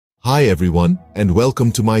Hi everyone, and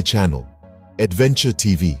welcome to my channel, Adventure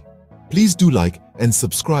TV. Please do like and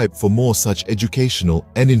subscribe for more such educational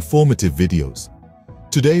and informative videos.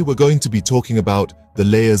 Today we're going to be talking about the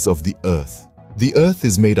layers of the Earth. The Earth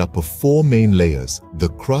is made up of four main layers: the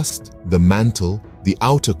crust, the mantle, the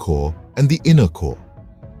outer core, and the inner core.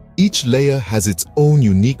 Each layer has its own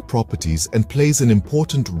unique properties and plays an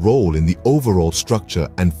important role in the overall structure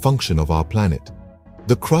and function of our planet.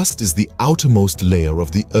 The crust is the outermost layer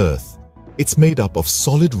of the Earth. It's made up of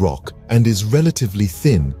solid rock and is relatively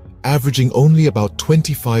thin, averaging only about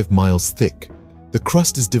 25 miles thick. The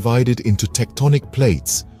crust is divided into tectonic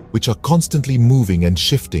plates, which are constantly moving and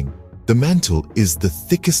shifting. The mantle is the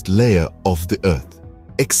thickest layer of the Earth,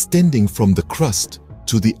 extending from the crust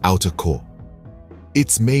to the outer core.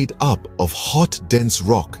 It's made up of hot, dense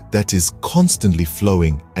rock that is constantly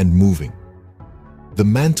flowing and moving. The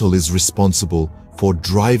mantle is responsible for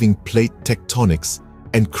driving plate tectonics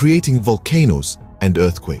and creating volcanoes and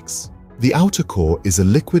earthquakes. The outer core is a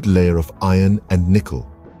liquid layer of iron and nickel.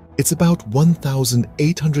 It's about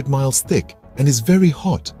 1,800 miles thick and is very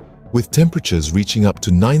hot, with temperatures reaching up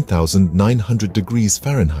to 9,900 degrees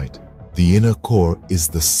Fahrenheit. The inner core is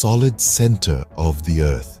the solid center of the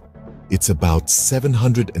Earth. It's about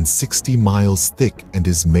 760 miles thick and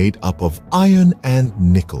is made up of iron and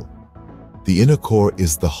nickel. The inner core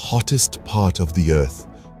is the hottest part of the Earth,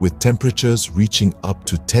 with temperatures reaching up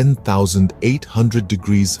to 10,800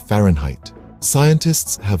 degrees Fahrenheit.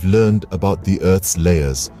 Scientists have learned about the Earth's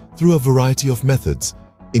layers through a variety of methods,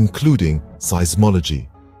 including seismology.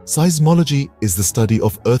 Seismology is the study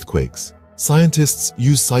of earthquakes. Scientists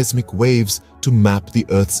use seismic waves to map the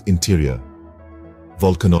Earth's interior.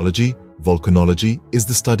 Volcanology. Volcanology is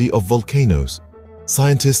the study of volcanoes.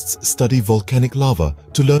 Scientists study volcanic lava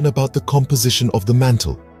to learn about the composition of the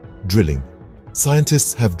mantle. Drilling.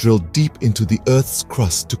 Scientists have drilled deep into the Earth's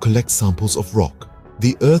crust to collect samples of rock.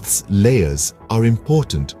 The Earth's layers are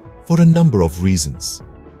important for a number of reasons.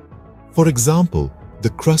 For example,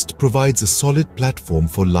 the crust provides a solid platform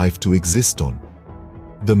for life to exist on.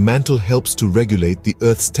 The mantle helps to regulate the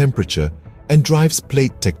Earth's temperature and drives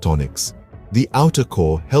plate tectonics. The outer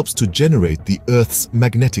core helps to generate the Earth's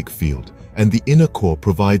magnetic field, and the inner core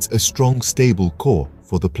provides a strong, stable core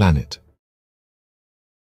for the planet.